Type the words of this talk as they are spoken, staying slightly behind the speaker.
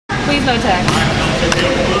Please no tech.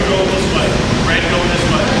 We'll go this way. Red go this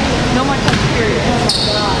way. No more tech, period. Oh my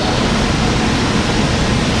god.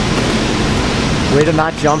 Way to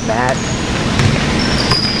not jump that.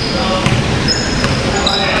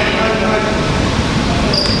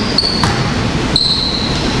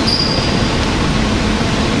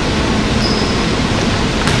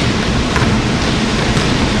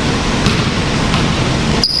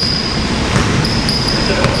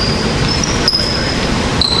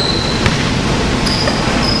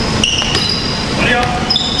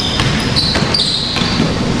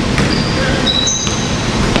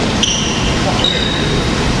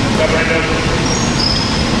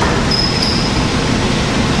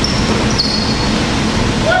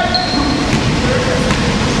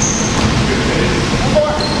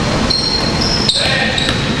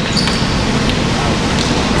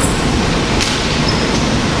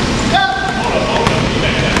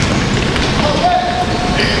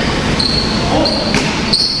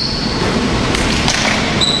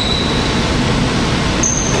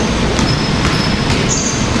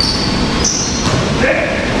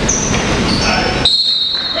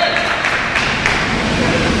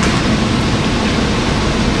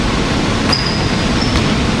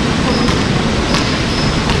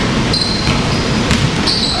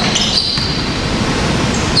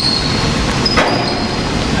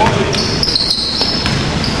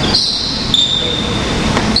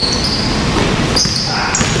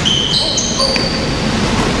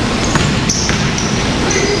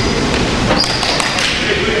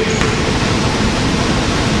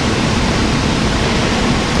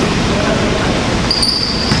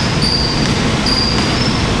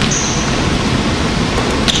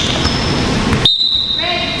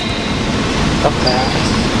 Up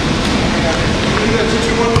fast. You got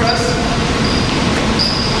 2-1 press?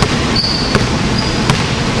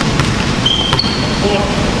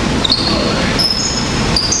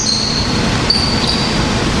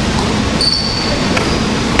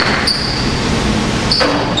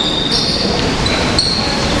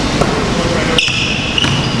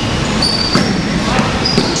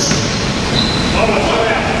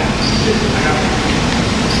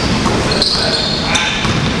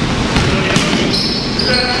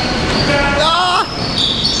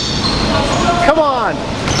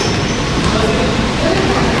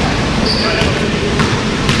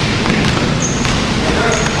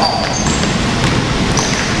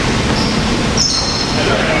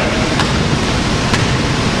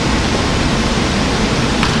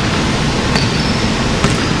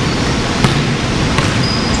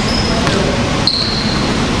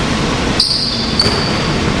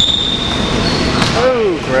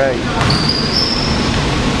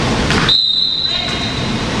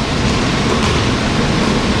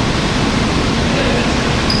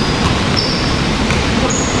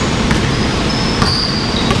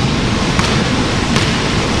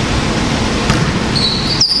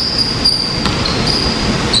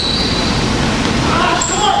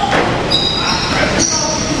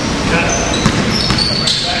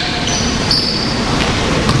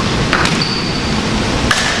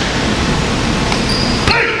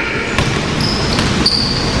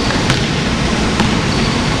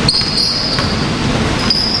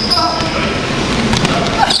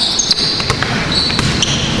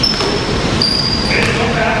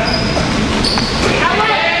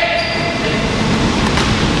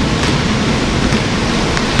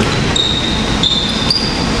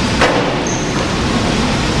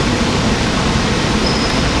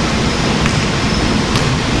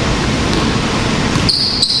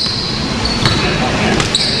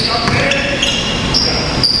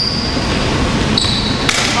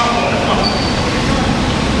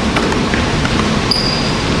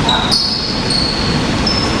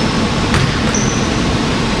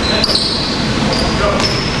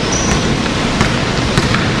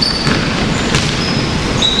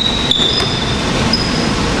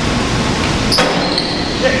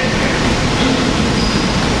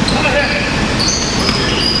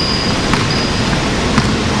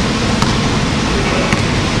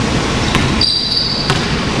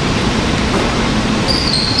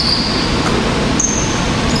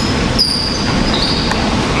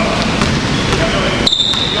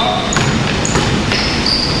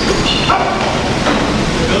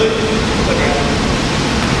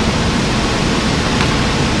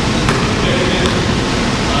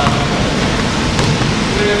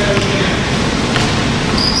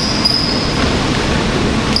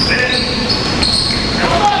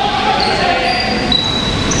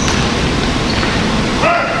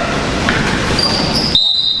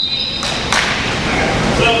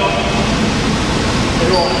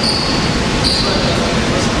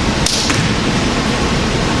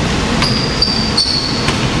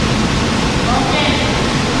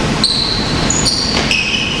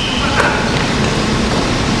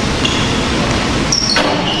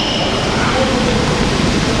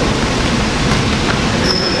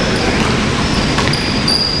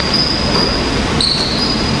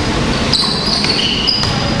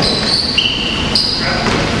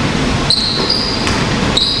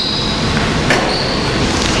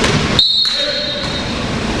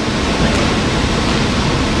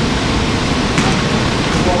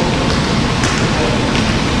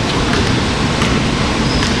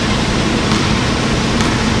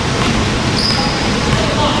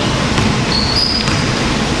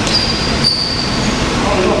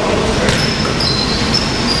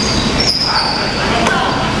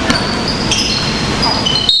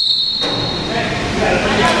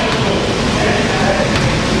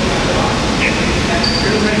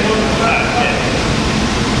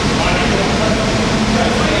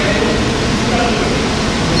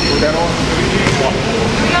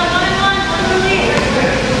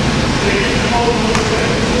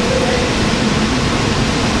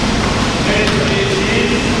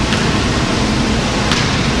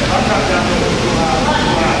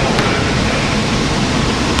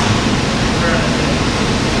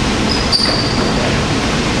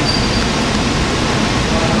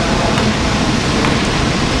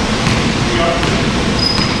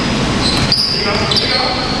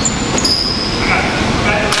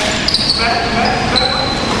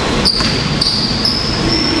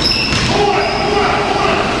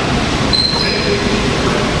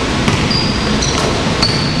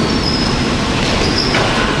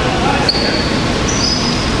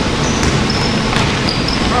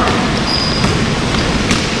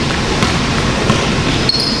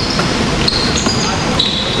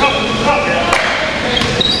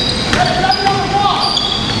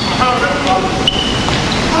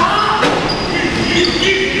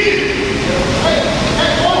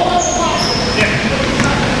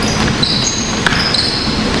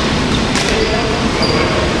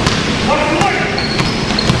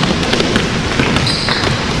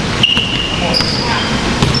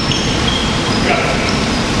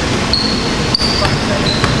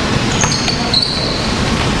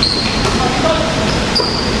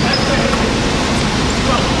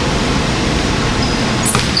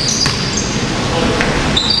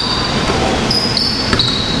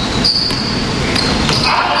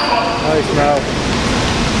 Nice, Mel.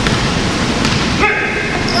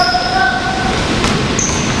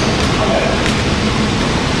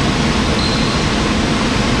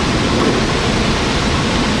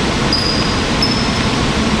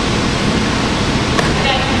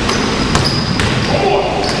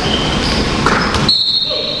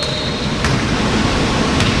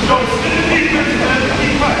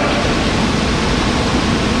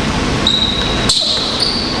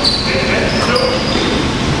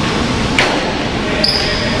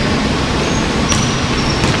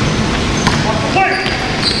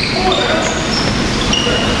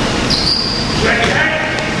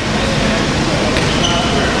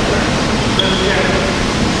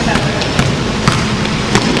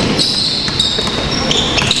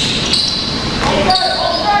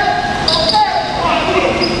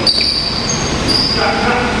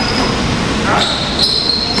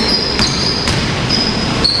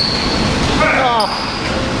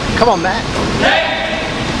 Come on, Matt.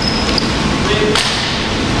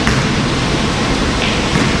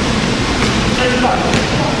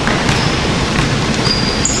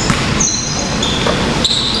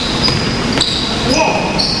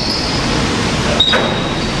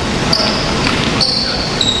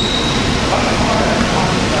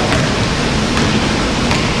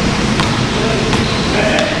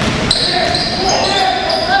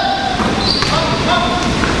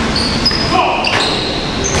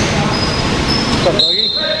 What's up, Dougie?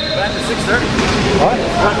 Back to 6:30. What?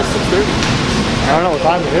 Back to 6:30. I don't know what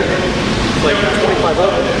time is it. It's like 25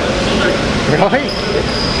 over. Really?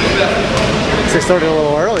 6:30 a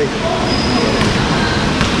little early.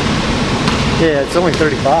 Yeah, it's only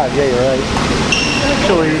 35. Yeah, you're right.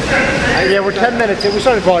 Actually, yeah, we're 10 minutes in. We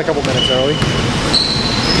started probably a couple minutes early.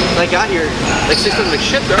 When I got here, like 6:30, like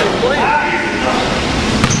shit, they're already playing.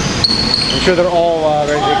 I'm sure they're all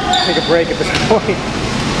ready to take a break at this point.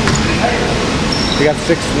 We got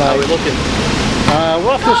 6 How are tonight. we looking?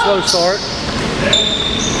 We're off to a slow start.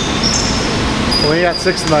 We got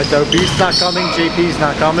 6 tonight though. Beast's not coming, JP's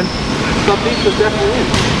not coming. Some beats was definitely in.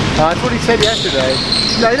 That's what he said yesterday.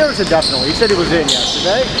 No, he never said definitely. He said he was in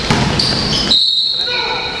yesterday.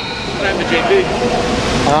 What happened to JP?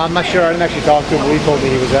 I'm not sure. I didn't actually talk to him, but he told me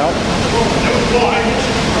he was out.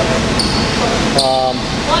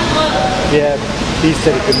 Yeah, he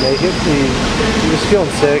said he couldn't make it. He was feeling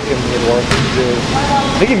sick and he had work to do.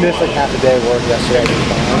 I think he missed like half a day of work yesterday.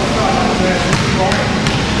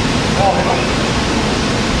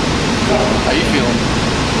 How you feeling?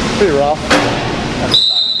 Pretty rough.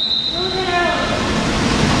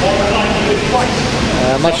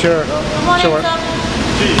 I'm not sure.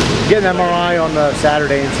 Get an MRI on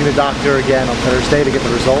Saturday and see the doctor again on Thursday to get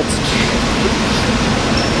the results.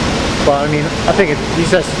 But I mean, I think he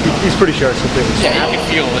says he's pretty sure it's completely snapped. Yeah, you can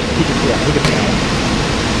feel it. He can feel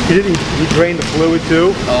it. He drained the fluid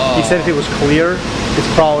too. Oh. He said if it was clear, it's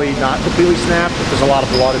probably not completely snapped. If there's a lot of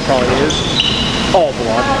blood, it probably is. All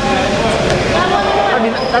blood. I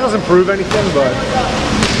mean, that doesn't prove anything, but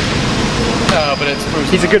No, but it's proof.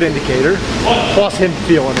 he's a good indicator. Plus him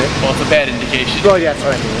feeling it. Well, it's a bad indication. Well, yeah, that's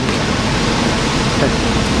what I mean.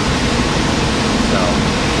 So,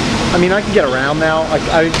 I mean, I can get around now. Like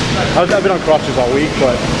I've been on crutches all week,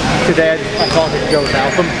 but today I thought I could go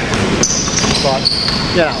without them. But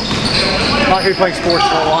you know, I'm not gonna be playing sports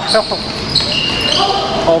for a while.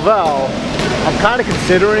 Although I'm kind of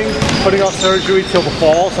considering putting off surgery till the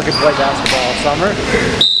fall so I can play basketball all summer.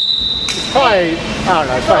 It's probably, I don't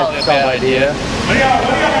know, it's probably a dumb idea.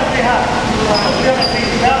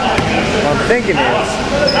 What I'm thinking is,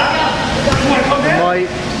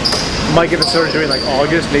 might get the surgery in like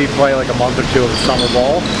August, maybe play like a month or two of summer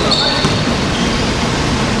ball.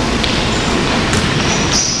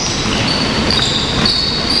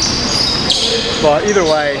 But either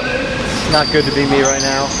way, it's not good to be me right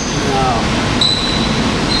now.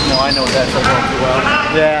 No, I know that so well.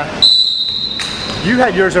 Yeah. You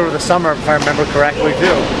had yours over the summer, if I remember correctly,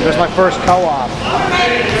 too. It was my first co-op.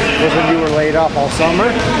 It was when you were laid up all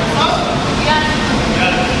summer.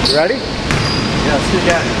 You ready? Yeah, let's do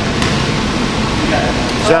that.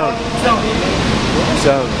 Zone.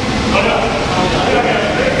 Zone.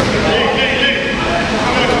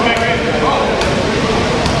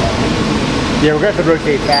 Yeah, we're going to have to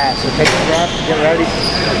rotate fast. So take a step, get ready.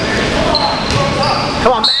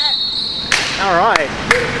 Come on, Matt. All right.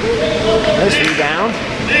 Nice rebound.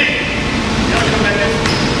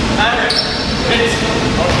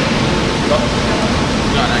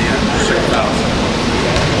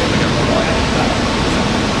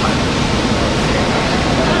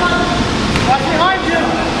 Watch behind you!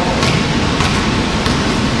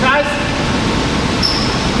 Guys!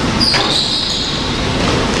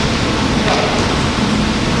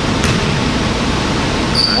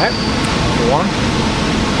 Alright, one.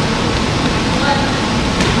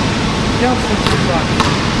 Don't fix your block.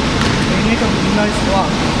 You make a nice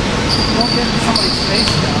block. Don't get in somebody's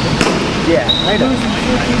face now. Yeah, I know. Losing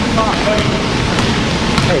 14-5.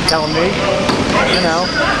 Hey, telling me, you know.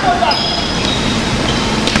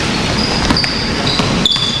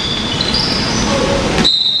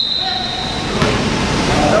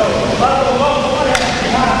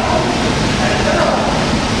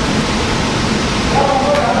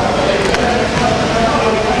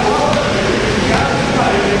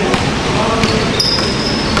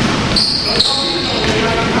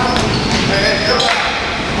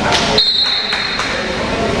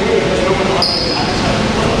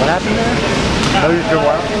 What happened there? Oh, you're doing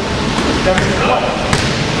well?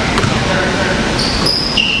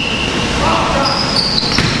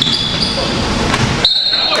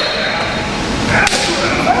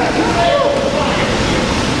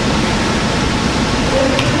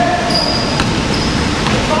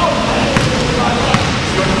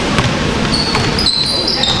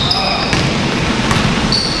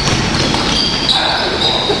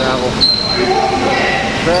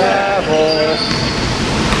 Travel.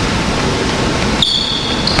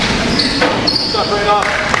 Stop right off.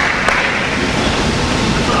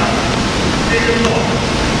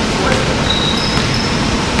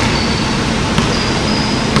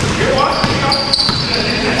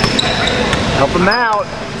 Help him out.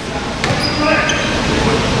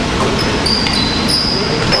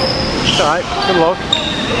 All right, good look.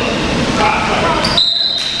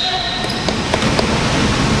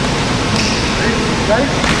 Ready?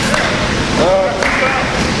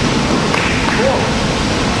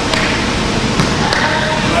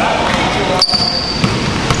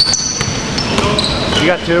 You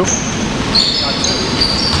got two?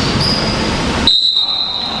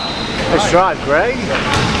 Nice drive, Greg.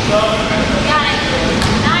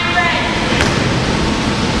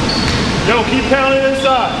 Yo, keep pounding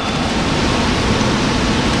inside.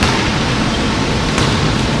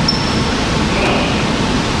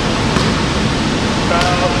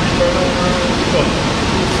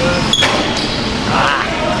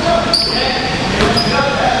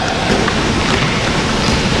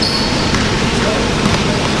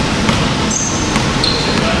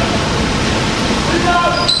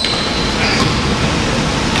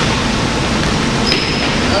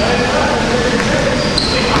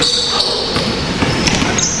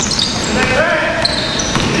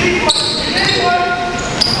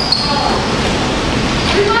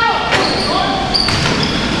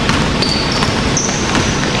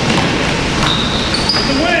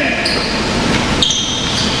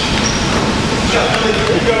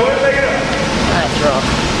 That's rough.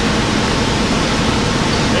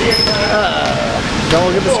 Don't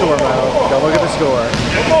look at the score, Mo. Don't look at the score.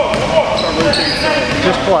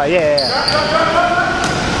 Just play, yeah.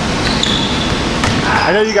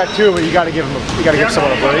 I know you got two, but you got to give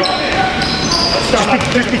someone a break.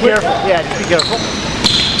 Just be careful. Yeah, just be careful.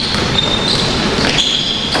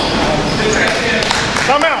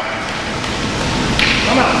 Come out.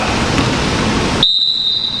 Come out.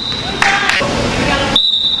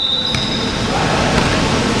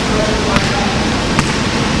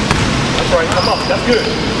 That's right. Come up. That's good.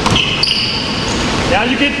 Now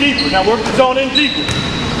you get deeper. Now work the zone in deeper.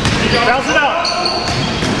 Bounce it out.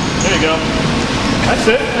 There you go. That's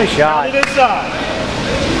it. Nice shot. Pound it inside.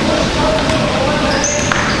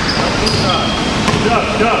 Duck.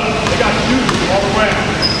 They got shooters all around.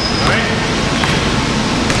 All right?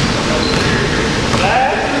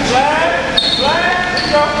 Flag. There you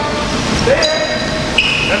go. There.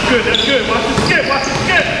 That's good. Watch the skip.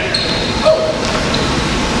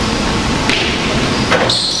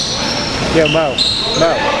 Yeah, Mo.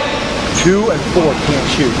 2 and 4 can't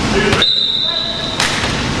shoot.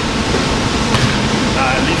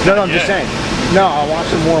 No, I'm just saying. No, I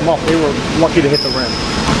watched them warm up. They were lucky to hit the rim.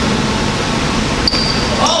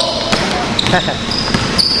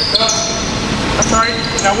 That's right.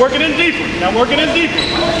 Now working in deeper.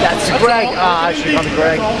 That's Greg. I should come to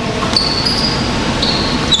Greg.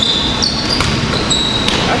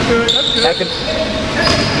 That's good.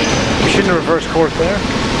 We shouldn't have reversed court there.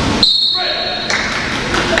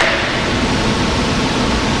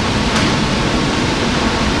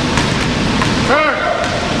 Turn.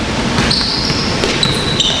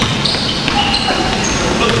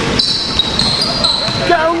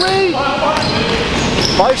 Go, Lee!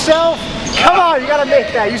 By yourself? Come on, you gotta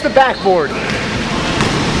make that. Use the backboard. Boy.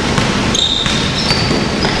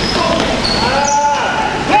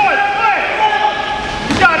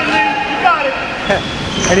 You got it, Lee. You got it.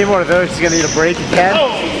 Any more of those, he's gonna need a break again.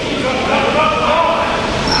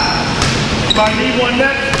 If I need one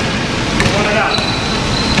next, run it out.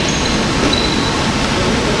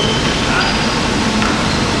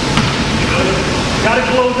 Got to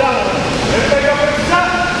close out. Everybody up at the top.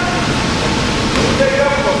 Take it up.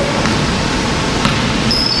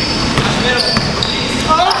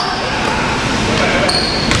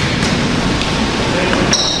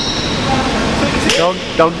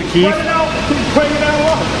 Doug the Keith. Bring it out a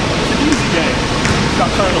lot. It's an easy game. Stop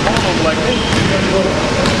turning the ball over like this.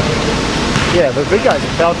 Yeah, the big guy's in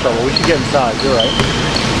foul trouble. We should get inside. You're right.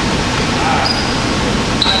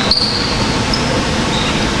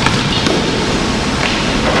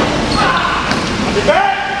 Get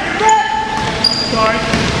back! Sorry.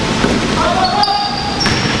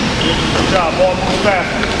 Good job, ball moves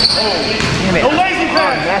fast. Oh, no lazy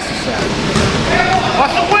pass. Unnecessary.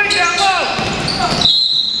 Watch the wing down low.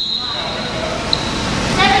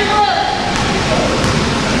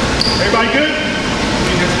 Everybody good?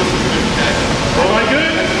 Everybody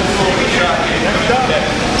good? Next up.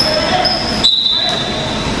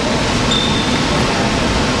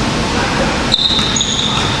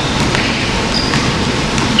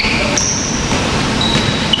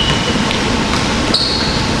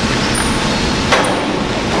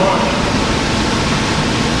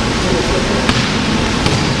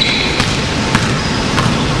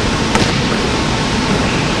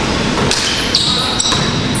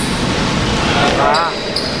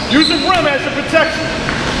 Use the rim as a protection.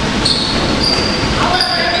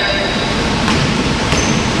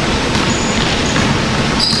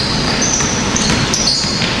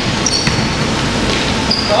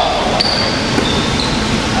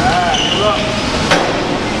 You're up.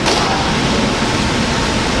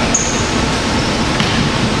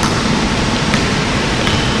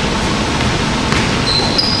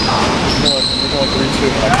 We're going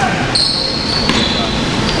 3-2.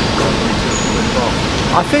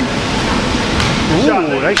 I think.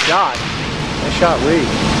 Ooh, nice shot. Nice shot, Lee.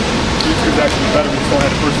 These two actually better. We just don't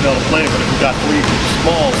have the personnel to play, but if we got 3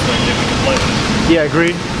 smalls, then we can play. Yeah,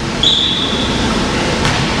 agreed.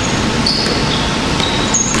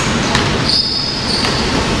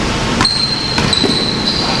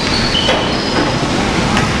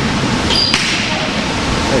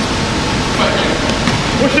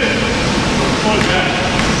 Push it.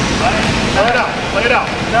 Play it out. Play it out.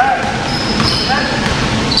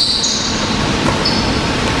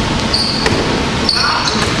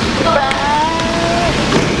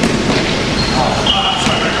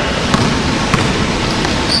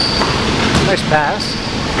 Nice pass.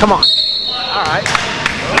 Come on. All right.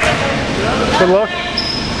 Good look.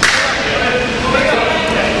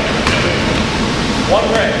 One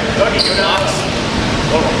red. Dougie, good box.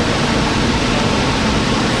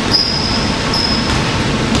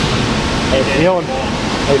 How you feeling?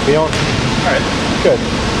 How you feeling? Alright. Good.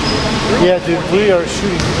 Yeah, dude, we are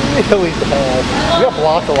shooting really bad. We got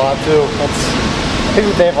blocked a lot too. I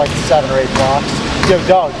think they have like 7 or 8 blocks. Yo,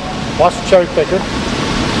 Doug, watch the cherry picker.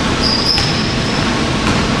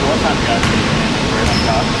 One time you guys right on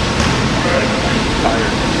top.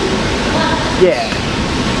 Tired. Yeah.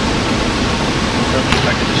 Don't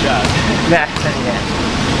expect the shot. Nah, yeah.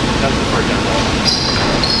 That's the first down ball.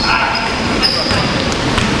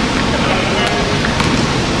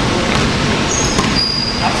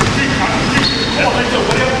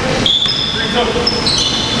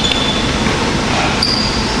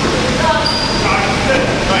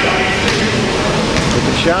 Take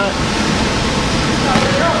a shot.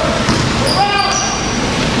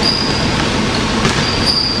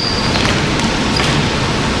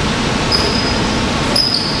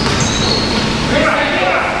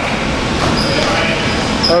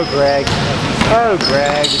 Oh, Greg. Oh,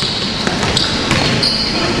 Greg.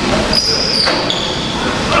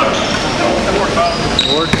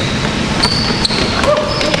 Board.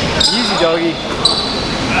 Easy, doggy.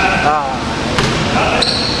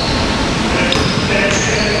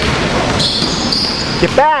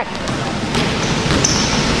 Get back.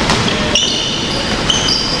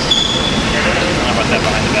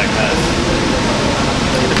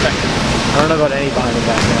 I don't know about any behind the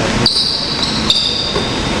back pass.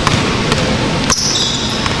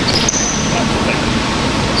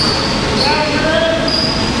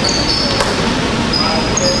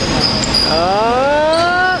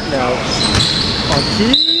 No. On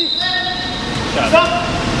key. Stop.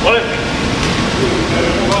 What?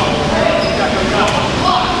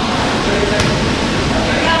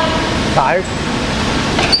 Tired?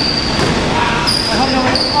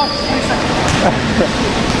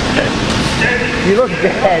 You look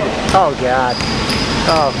dead. Oh God.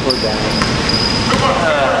 Oh, poor guy.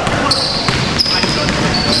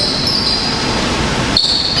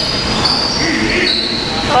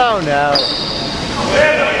 Oh no.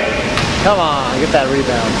 Come on, get that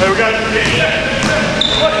rebound. Hey, we got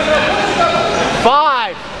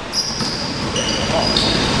 5.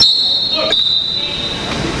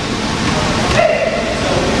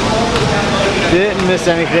 Didn't miss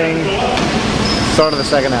anything. Start of the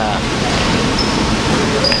second half.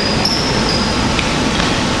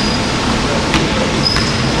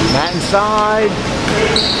 Matt inside.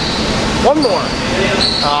 One more.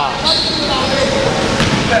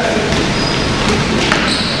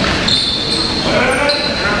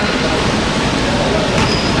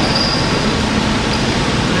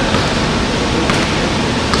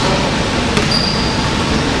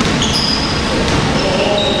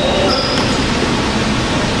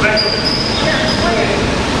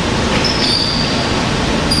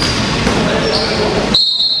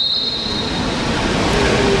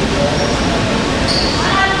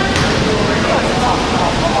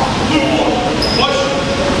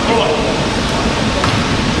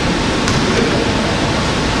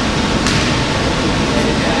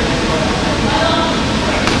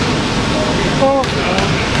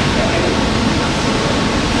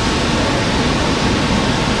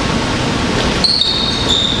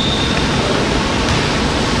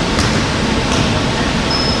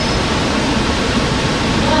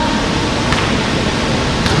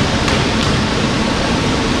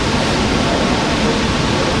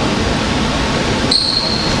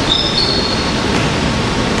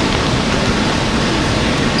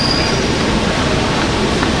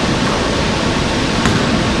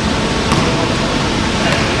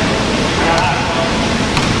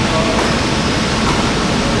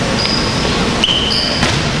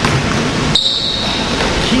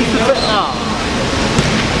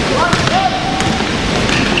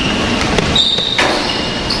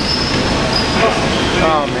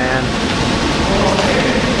 Oh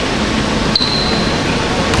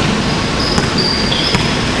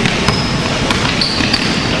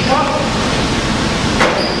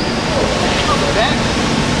man.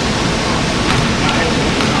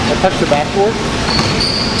 I touched the backboard.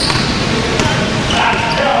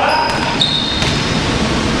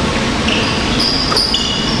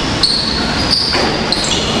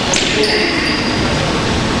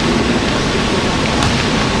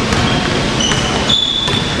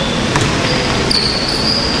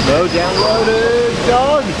 Mow downloaded,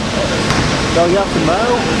 dog. Dog out to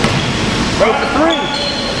mow. Go for 3.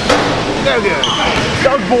 No good.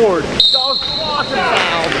 Dog board. Dog blocked and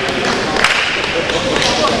fouled.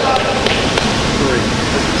 3.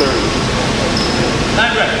 That's 30.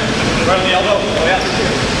 9 right. Right on the elbow. Oh yeah.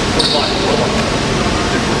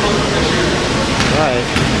 Alright.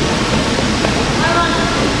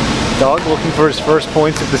 Dog looking for his first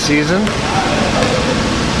points of the season.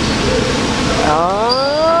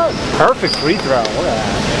 Perfect free throw. Look at that.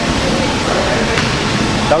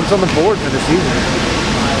 Dog's on the board for the season.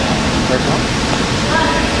 First one.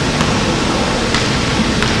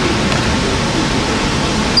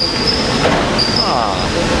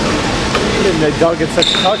 Didn't know Doug get such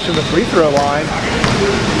a touch on the free throw line.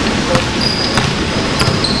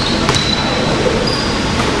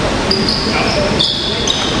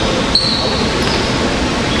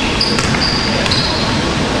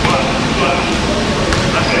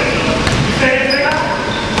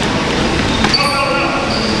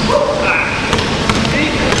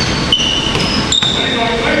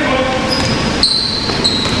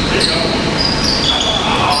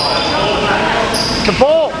 The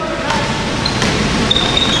ball.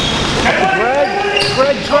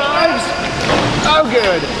 Greg drives. Oh,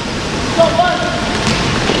 good.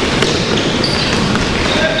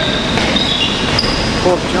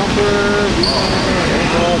 Pull up jumper.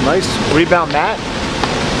 Oh, nice rebound, Matt.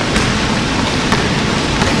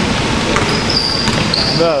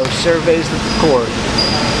 Mo surveys the court.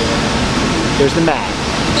 There's the Matt.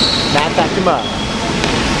 Matt back to Mo.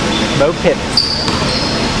 Mo pivots.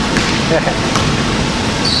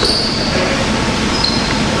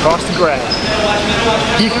 Across the grab.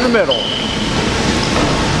 Keep in the middle.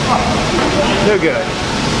 No good.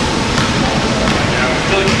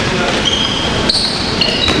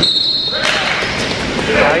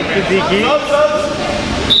 Right, good DK.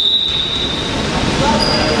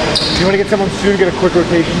 You want to get someone soon to get a quick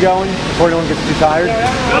rotation going before anyone gets too tired?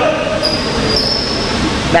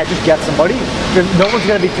 Matt, just get somebody. No one's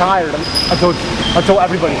going to be tired until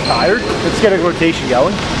everybody's tired. Let's get a rotation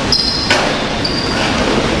going.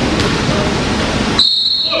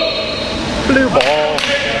 Blue ball.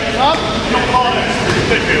 Up.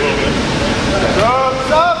 Take me a little bit. Up.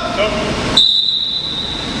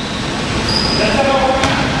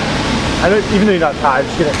 I know, even though you're not tired,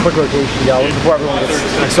 just get a quick rotation going before everyone gets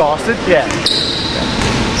exhausted. Yeah.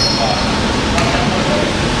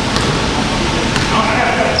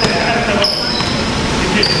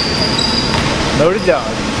 Mo to Doug.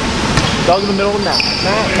 Doug in the middle of the mat.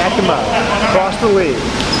 Matt, back to Mo. Across the lead.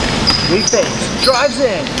 Lead fakes. Drives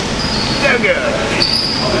in. No good.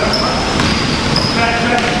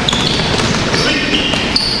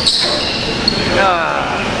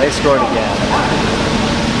 Ah, they scored again.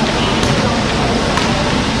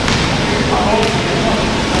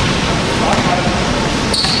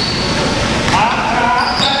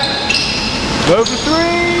 Go for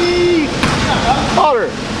three! Potter!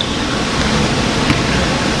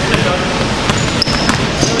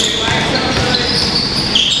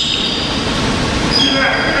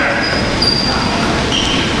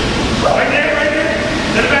 Right there.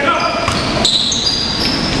 Let it back up.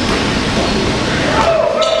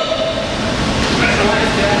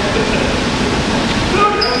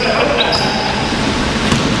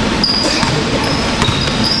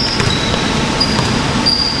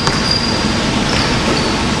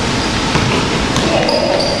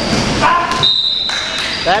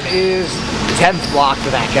 That is 10th block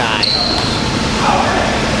for that guy.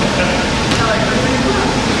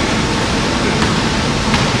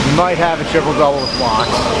 You might have a triple-double with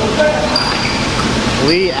blocks.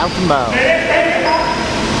 Lee out to Mo.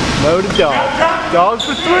 Mo to Dog. Dog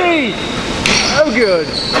for three! Oh good.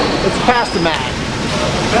 It's past the Matt.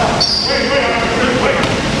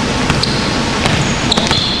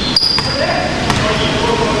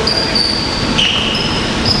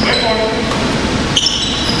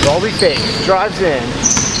 Baldy fakes, drives in,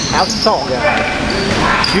 out to tall guy,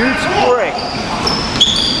 shoots, break.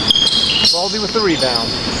 Baldy with the rebound.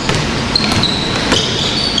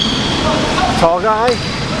 Tall guy,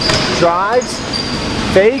 drives,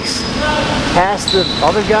 fakes, past the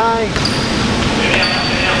other guy.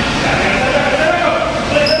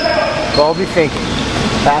 Baldy thinking,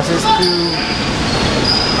 passes to,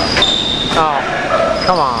 oh,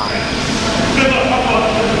 come on.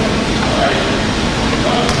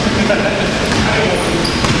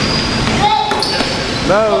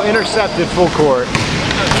 No, intercepted full court.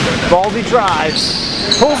 Baldy drives,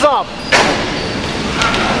 pulls up.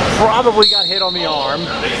 Probably got hit on the arm.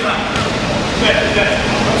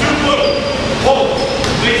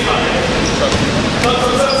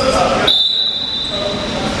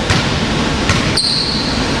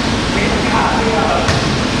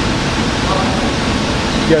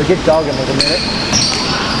 Yo, get Doug in like a minute.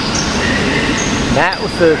 Matt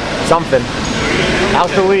with the something. Out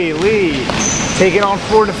to Lee. Lee taking on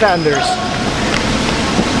 4 defenders.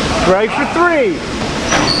 Greg for 3.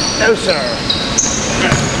 No, sir.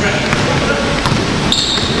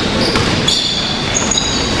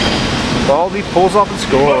 Baldy pulls up and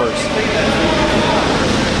scores.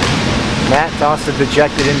 Matt tossed a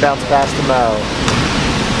dejected inbounds pass to Mo.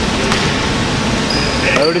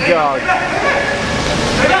 Mo to Doug.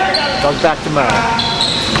 Doug back to Mo.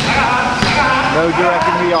 Mo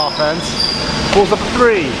directing the offense. Pulls up a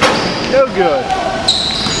 3. No good.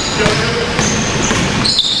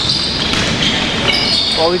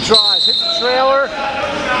 Baldy tries. Hits the trailer.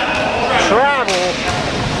 Travel.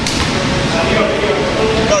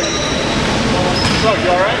 Doug, you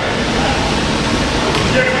alright?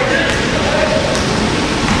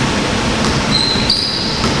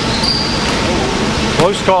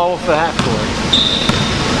 Close call with the half court.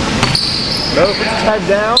 Mo puts his head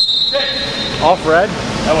down. Off red.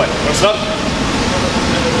 That way. What's up?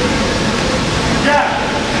 Yeah.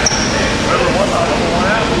 What's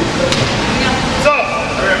up?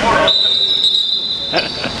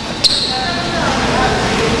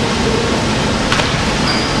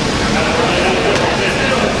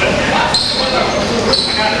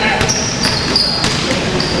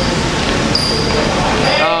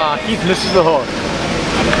 misses the hook.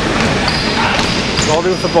 Baldy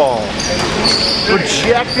with the ball.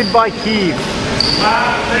 Rejected by Keith.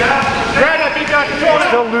 They're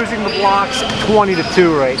still losing the blocks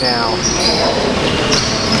 20-2 right now.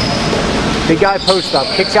 Big guy post up,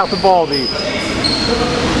 kicks out the Baldy.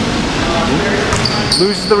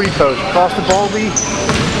 Loses the repost. Across the Baldy.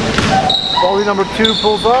 Baldy number 2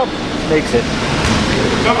 pulls up, makes it.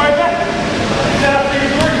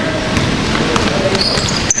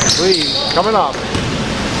 Lee coming up.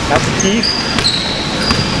 That's Keith.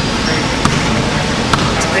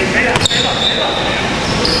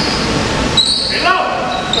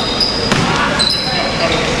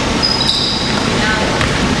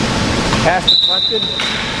 Pass deflected.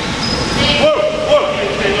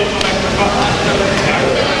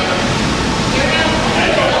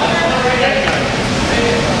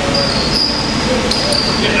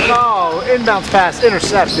 Oh, inbounds pass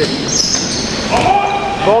intercepted.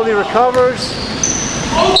 Baldy recovers.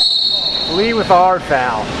 Lee with a hard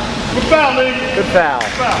foul. Good foul, Lee. Good foul.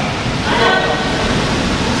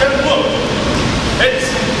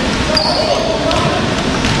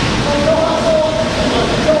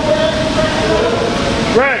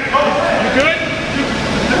 Greg, you good?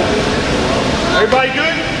 Everybody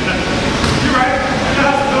good? You're right.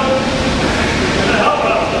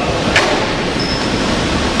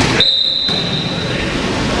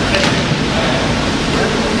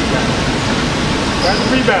 That's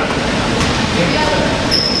the rebound.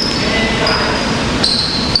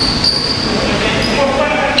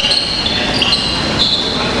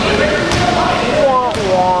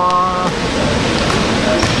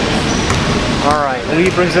 Alright, Lee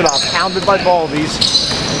brings it up, pounded by Baldies.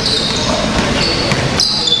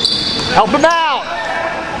 Help him out!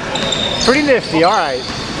 Pretty nifty, alright.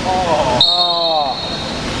 Oh.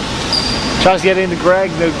 Tries to get into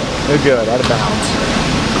Greg, no good, out of bounds.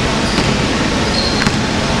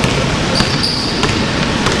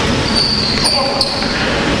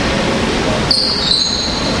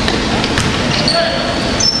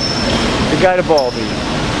 The guy to Baldy.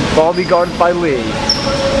 Baldy guarded by Lee.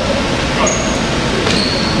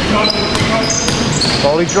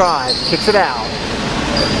 Baldy drive, kicks it out.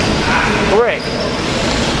 Greg.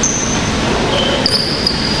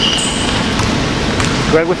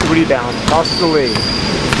 Greg with the rebound, tosses to Lee.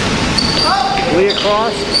 Lee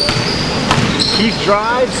across. Keith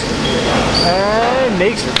drives and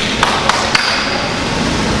makes it.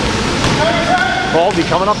 Baldy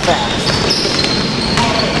coming up fast.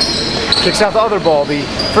 Kicks out the other Baldy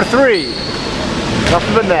for 3.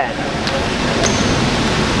 Nothing but net.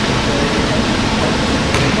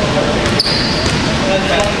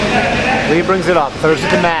 Lee brings it up, throws it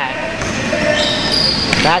to Matt.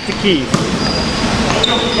 Matt to Keith.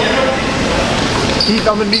 Keith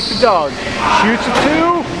underneath the dog. Shoots a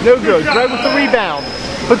 2, no good. Greg with the rebound.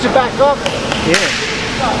 Puts it back up, in.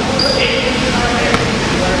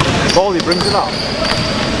 Baldy brings it up.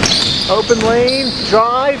 Open lane,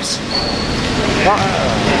 drives.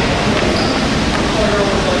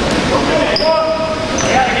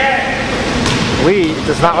 Lee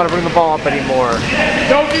does not want to bring the ball up anymore.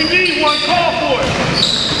 Don't you need one? Call for it.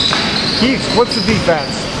 Keith splits the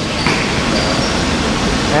defense.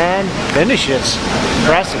 And finishes.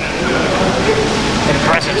 Impressive.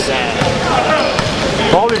 Impressive set.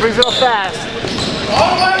 Baldy brings it up fast.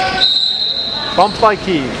 Bumped by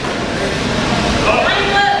Keith.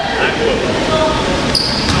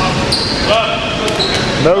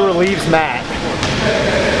 Mo relieves Matt.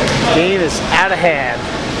 Game is out of hand.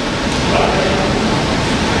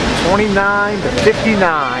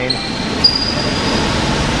 29-59.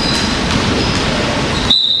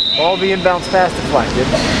 All the inbounds pass deflected.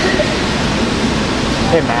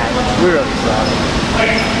 Hey Matt, we really suck.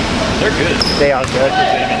 They're good. They are good.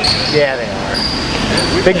 Yeah, they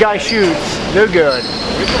are. Big guy shoots, no good.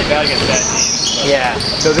 We play bad against that team. Yeah,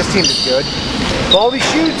 so this team is good. Baldy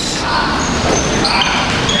shoots.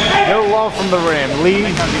 No love from the rim.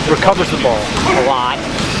 Lee recovers the ball a lot.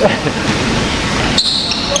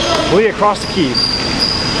 Lee across the Keith.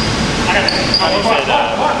 I said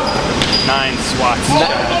 9 swats.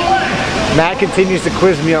 Matt continues to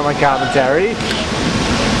quiz me on my commentary.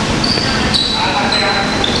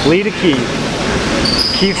 Lee to Keith.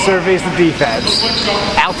 Keith surveys the defense.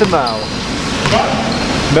 Out to Mo.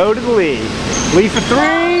 Mo to Lee. Lee for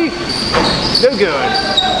 3. No good.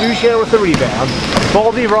 Duchenne with the rebound.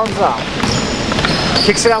 Baldy runs up.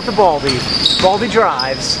 Kicks it out to Baldy. Baldy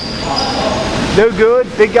drives. No good.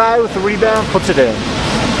 Big guy with the rebound puts it in.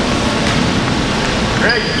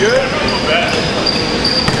 Greg, you good?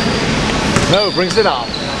 Mo brings it up.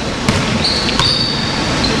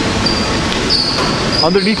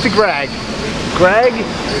 Underneath to Greg. Greg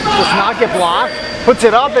does not get blocked. Puts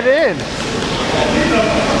it up and in.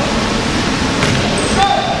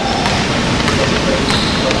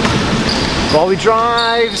 Baldy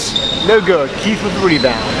drives. No good. Keith with the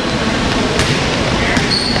rebound.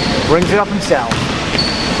 Brings it up himself.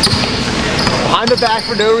 Behind the back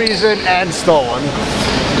for no reason and stolen.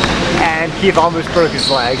 And Keith almost broke his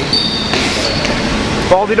leg.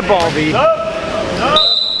 Baldy to Baldy.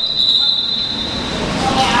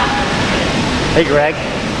 Hey Greg,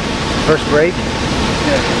 first break?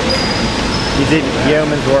 Yeah. You did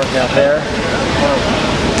yeoman's work out there.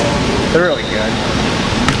 They're really good.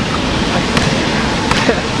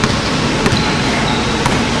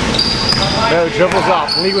 Mo dribbles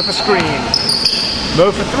up, Lee with a screen.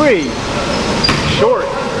 Mo for three. Short.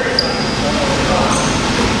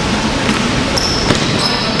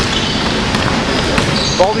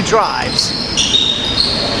 Baldy drives.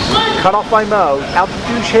 Cut off by Mo. Out the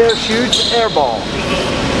douche hair, shoots, air ball.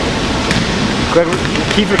 Greg,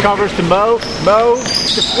 Keith recovers to Mo. Mo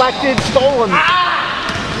deflected, stolen.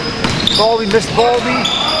 Baldy missed Baldy.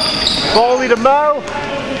 Baldy to Mo.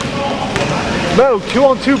 Mo,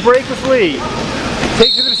 2-on-2 break with Lee.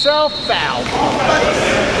 Takes it himself, foul.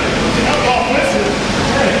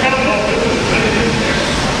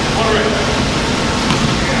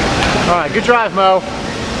 All right, good drive, Mo.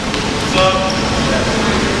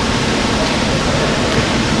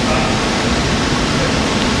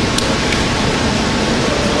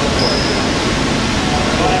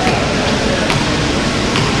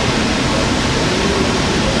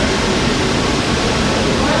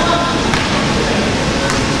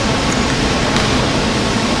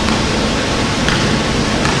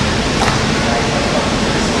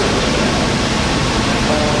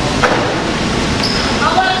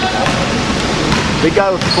 Big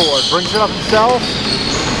guy with the board, brings it up himself,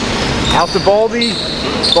 out to Baldy,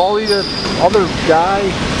 Baldy to other guy.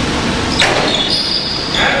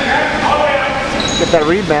 Get that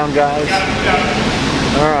rebound, guys.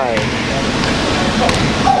 All right.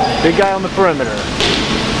 Big guy on the perimeter.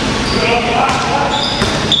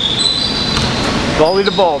 Baldy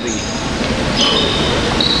to Baldy.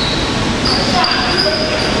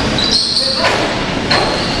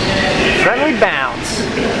 Friendly bounce.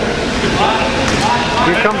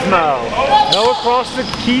 Here comes Mo. Mo across to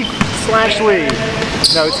Keith / Lee.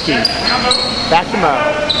 No, it's Keith. Back to Mo.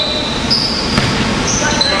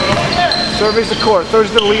 Surveys the court. Throws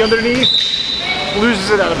it to Lee underneath. Loses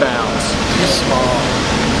it out of bounds. Too small.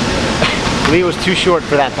 Lee was too short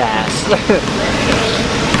for that pass.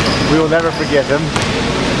 We will never forgive him.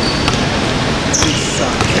 He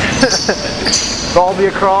sucked. Baldy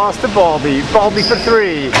across to Baldy. Baldy for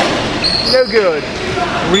three. No good.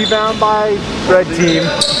 Rebound by red team.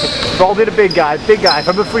 Baldy to big guy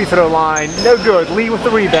from the free throw line. No good. Lee with the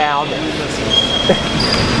rebound.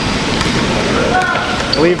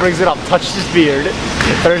 Lee brings it up, touches his beard.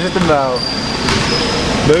 Throws it to Mo.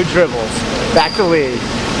 Mo dribbles. Back to Lee.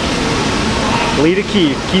 Lee to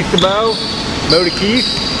Keith. Keith to Mo. Mo to Keith.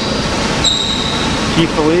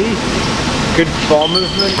 Keith to Lee. Good ball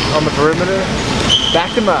movement on the perimeter.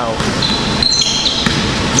 Back to Mo.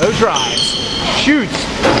 Mo drives. Shoots.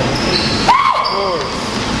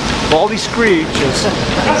 Baldy screeches.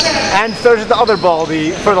 And throws it to other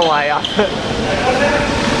Baldy for the layup.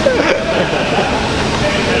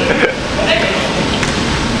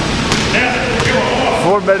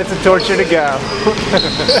 4 minutes of torture to go.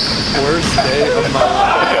 Worst day of my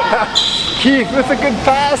life. Keith with a good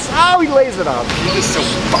pass. Oh, he lays it up. He's so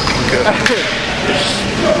fucking good.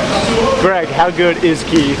 Greg, how good is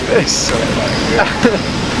Keith? He's so fucking good.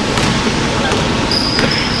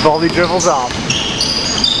 Baldy dribbles up.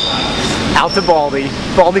 Out to Baldy.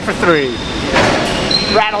 Baldy for three.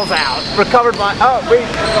 Rattles out. Recovered by... Oh, wait.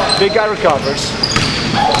 Big guy recovers.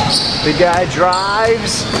 Big guy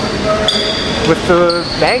drives with the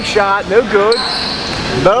bank shot. No good.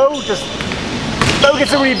 Mo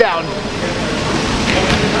gets a rebound.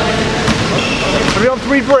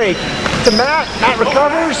 3-on-3 break. To Matt. Matt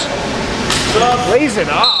recovers. Lays it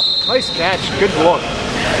up. Nice catch. Good look.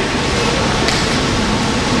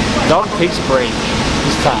 Doug takes a break.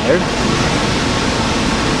 He's tired.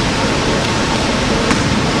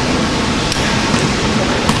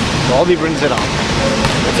 Baldy brings it up.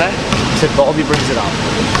 What's that? I said Baldy brings it up.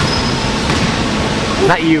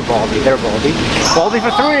 Not you, Baldy. They're Baldy. Baldy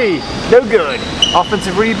for three. No good.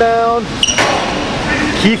 Offensive rebound.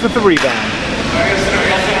 Keith with the rebound.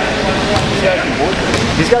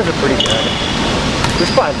 These guys are pretty good. This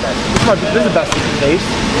is probably the best. This is the best in the case.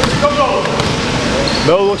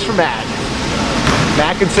 Mo looks for Matt.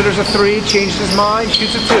 Matt considers a three, changes his mind,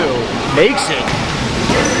 shoots a two. Makes it.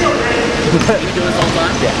 You been doing this all the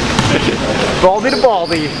time? Yeah. Baldy to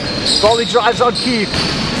Baldy. Baldy drives on Keith.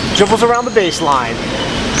 Dribbles around the baseline.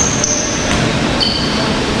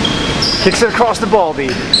 Kicks it across to Baldy.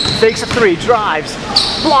 Fakes a three. Drives.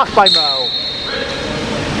 Blocked by Mo.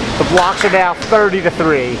 The blocks are now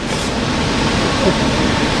 30-3.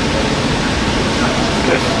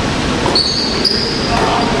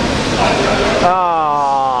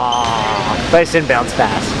 Oh, nice inbounds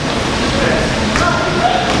pass.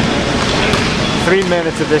 3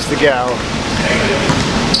 minutes of this to go.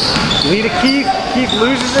 Lee to Keith. Keith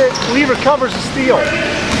loses it. Lee recovers a steal.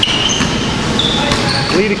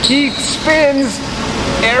 Lee to Keith. Spins.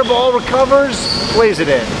 Air ball recovers. Lays it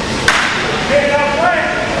in.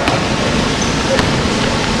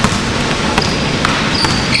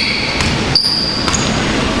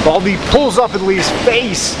 Baldy pulls up in Lee's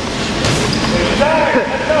face.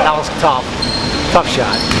 That was tough. Tough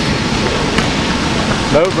shot.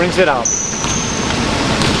 Mo brings it up.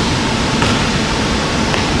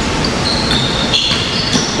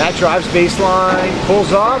 Matt drives baseline,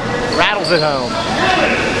 pulls up, rattles it home.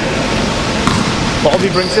 Baldy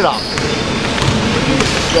brings it up.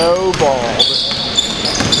 So bald.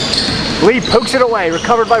 Lee pokes it away,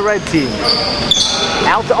 recovered by red team.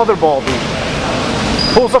 Out to other Baldy.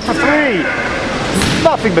 Pulls up for three.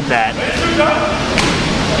 Nothing but net.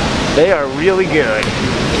 They are really good.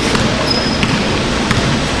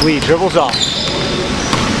 Lee dribbles up.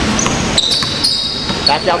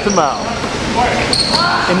 Back out to Mo.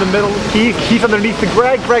 In the middle, Keith. Keith underneath to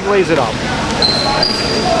Greg. Greg lays it up.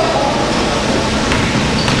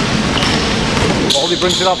 Baldy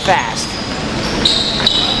brings it up fast.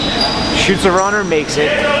 Shoots a runner, makes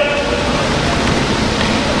it.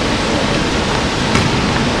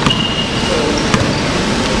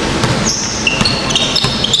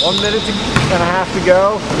 One minute and a half to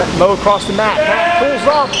go. Mo across the mat. Matt pulls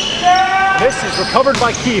up. This is recovered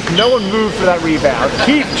by Keith. No one moved for that rebound.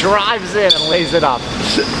 Keith drives in and lays it up.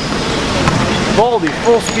 Baldy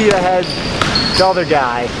full speed ahead. The other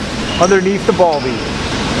guy underneath the Baldy.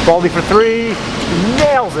 Baldy for three.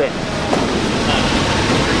 Nails it.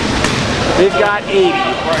 They've got 80.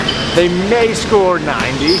 They may score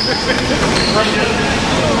 90.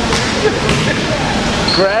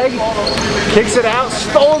 Greg kicks it out,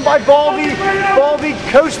 stolen by Baldy. Baldy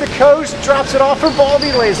coast to coast, drops it off for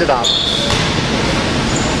Baldy, lays it up.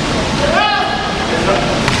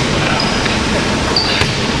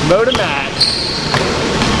 Mo to Matt.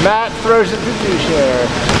 Matt throws it to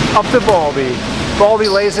Dushare. Up to Baldy. Baldy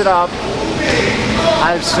lays it up.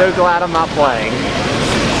 I'm so glad I'm not playing.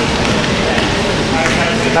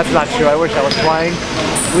 That's not true, I wish I was playing.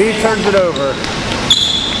 Lee turns it over.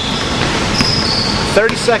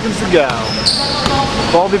 30 seconds to go.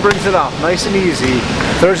 Baldy brings it up, nice and easy.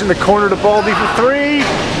 Throws in the corner to Baldy for three.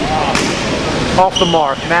 Off the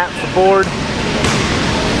mark. Matt the board.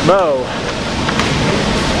 Mo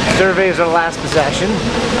surveys our last possession.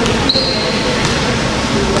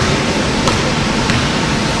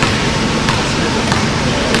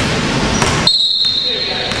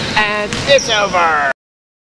 And it's over.